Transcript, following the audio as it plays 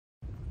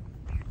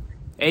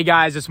Hey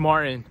guys, it's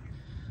Martin.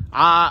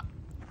 I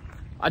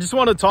just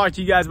want to talk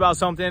to you guys about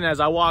something as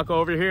I walk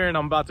over here, and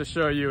I'm about to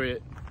show you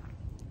it.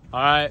 All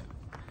right.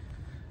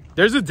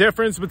 There's a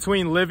difference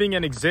between living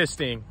and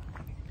existing.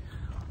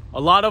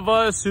 A lot of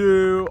us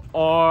who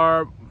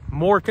are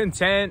more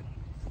content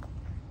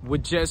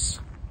with just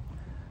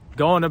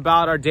going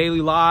about our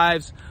daily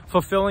lives,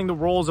 fulfilling the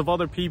roles of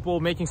other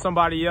people, making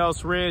somebody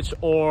else rich,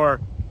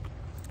 or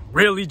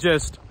really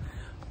just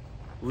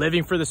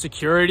living for the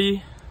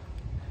security,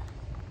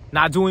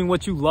 not doing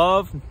what you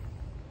love,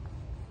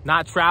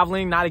 not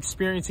traveling, not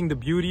experiencing the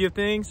beauty of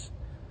things.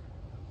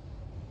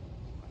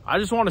 I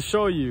just want to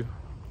show you,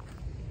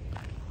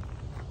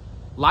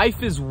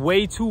 life is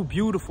way too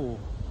beautiful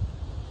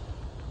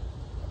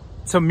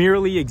to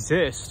merely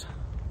exist.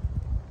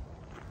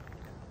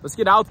 Let's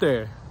get out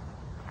there.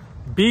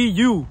 Be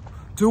you.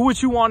 Do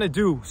what you want to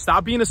do.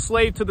 Stop being a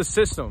slave to the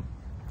system.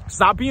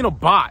 Stop being a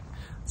bot.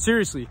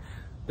 Seriously.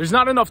 There's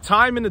not enough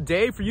time in the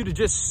day for you to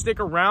just stick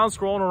around,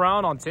 scrolling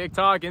around on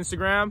TikTok,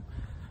 Instagram,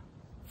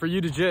 for you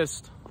to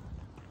just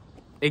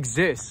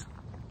exist.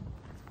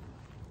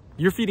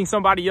 You're feeding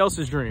somebody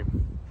else's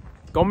dream.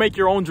 Go make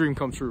your own dream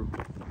come true.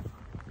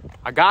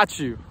 I got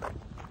you.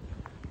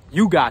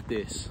 You got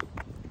this.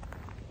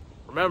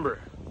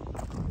 Remember,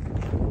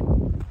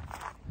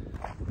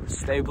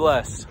 stay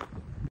blessed.